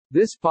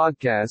This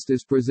podcast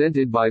is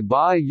presented by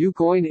Buy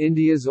Ucoin,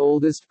 India's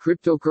oldest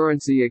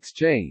cryptocurrency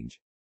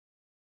exchange.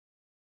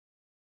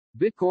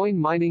 Bitcoin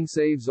mining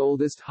saves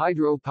oldest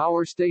hydro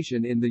power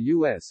station in the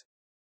U.S.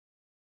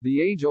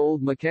 The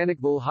age-old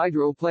Mechanicsville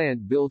hydro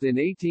plant built in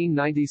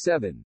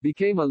 1897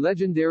 became a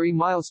legendary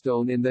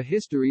milestone in the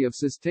history of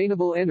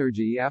sustainable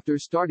energy after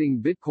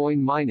starting Bitcoin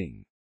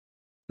mining.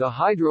 The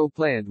hydro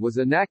plant was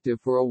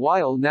inactive for a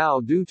while now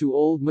due to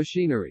old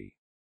machinery.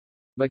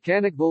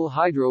 Mechanicsville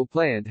Hydro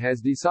Plant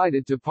has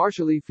decided to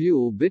partially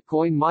fuel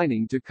Bitcoin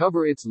mining to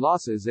cover its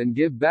losses and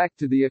give back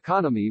to the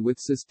economy with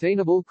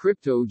sustainable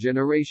crypto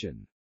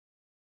generation.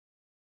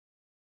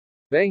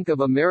 Bank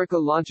of America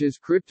launches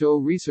crypto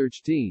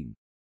research team.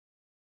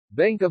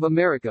 Bank of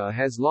America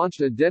has launched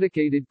a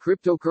dedicated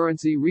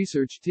cryptocurrency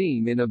research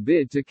team in a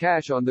bid to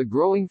cash on the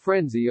growing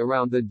frenzy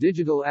around the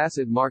digital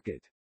asset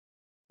market.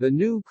 The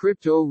new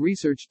crypto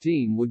research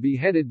team would be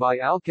headed by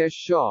Alkesh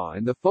Shah,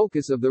 and the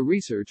focus of the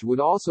research would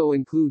also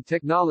include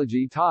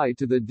technology tied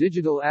to the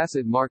digital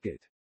asset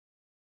market.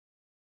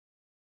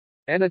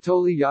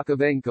 Anatoly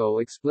Yakovenko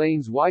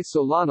explains why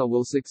Solana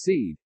will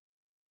succeed.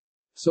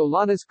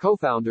 Solana's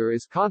co-founder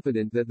is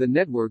confident that the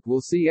network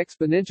will see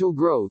exponential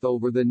growth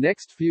over the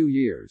next few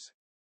years.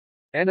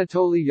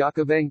 Anatoly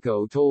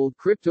Yakovenko told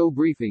Crypto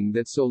Briefing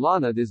that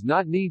Solana does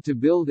not need to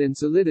build in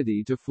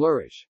solidity to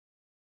flourish.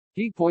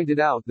 He pointed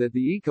out that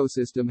the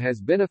ecosystem has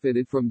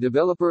benefited from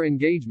developer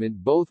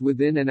engagement both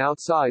within and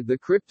outside the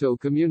crypto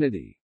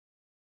community.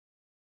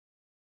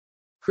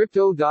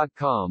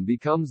 Crypto.com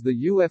becomes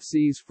the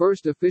UFC's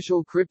first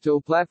official crypto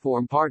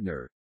platform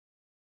partner.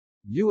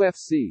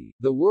 UFC,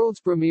 the world's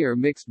premier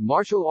mixed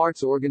martial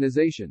arts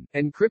organization,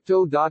 and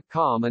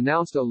Crypto.com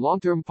announced a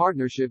long-term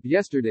partnership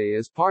yesterday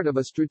as part of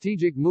a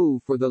strategic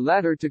move for the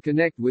latter to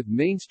connect with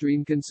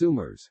mainstream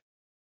consumers.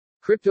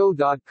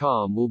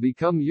 Crypto.com will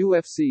become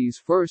UFC's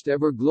first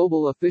ever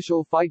global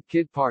official fight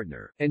kit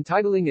partner,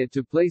 entitling it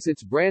to place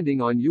its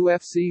branding on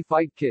UFC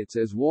fight kits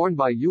as worn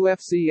by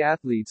UFC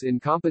athletes in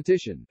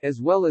competition,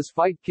 as well as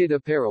fight kit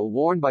apparel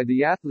worn by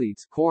the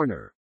athlete's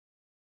corner.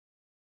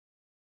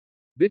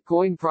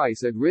 Bitcoin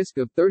price at risk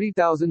of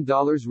 $30,000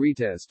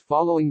 retest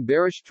following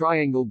bearish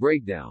triangle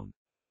breakdown.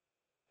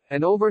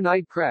 An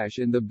overnight crash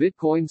in the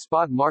Bitcoin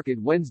spot market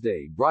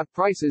Wednesday brought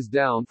prices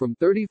down from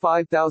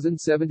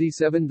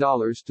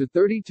 $35,077 to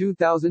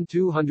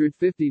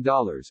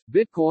 $32,250.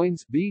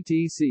 Bitcoin's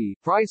BTC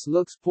price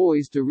looks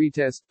poised to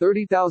retest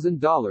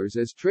 $30,000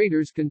 as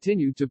traders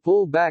continue to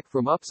pull back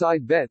from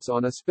upside bets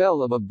on a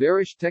spell of a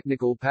bearish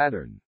technical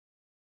pattern.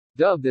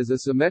 Dubbed as a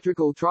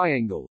symmetrical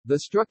triangle, the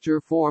structure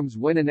forms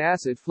when an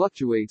asset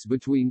fluctuates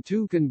between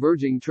two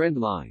converging trend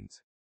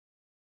lines.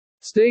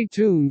 Stay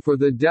tuned for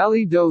the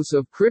daily dose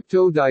of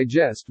Crypto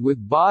Digest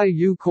with Buy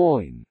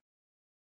Ucoin.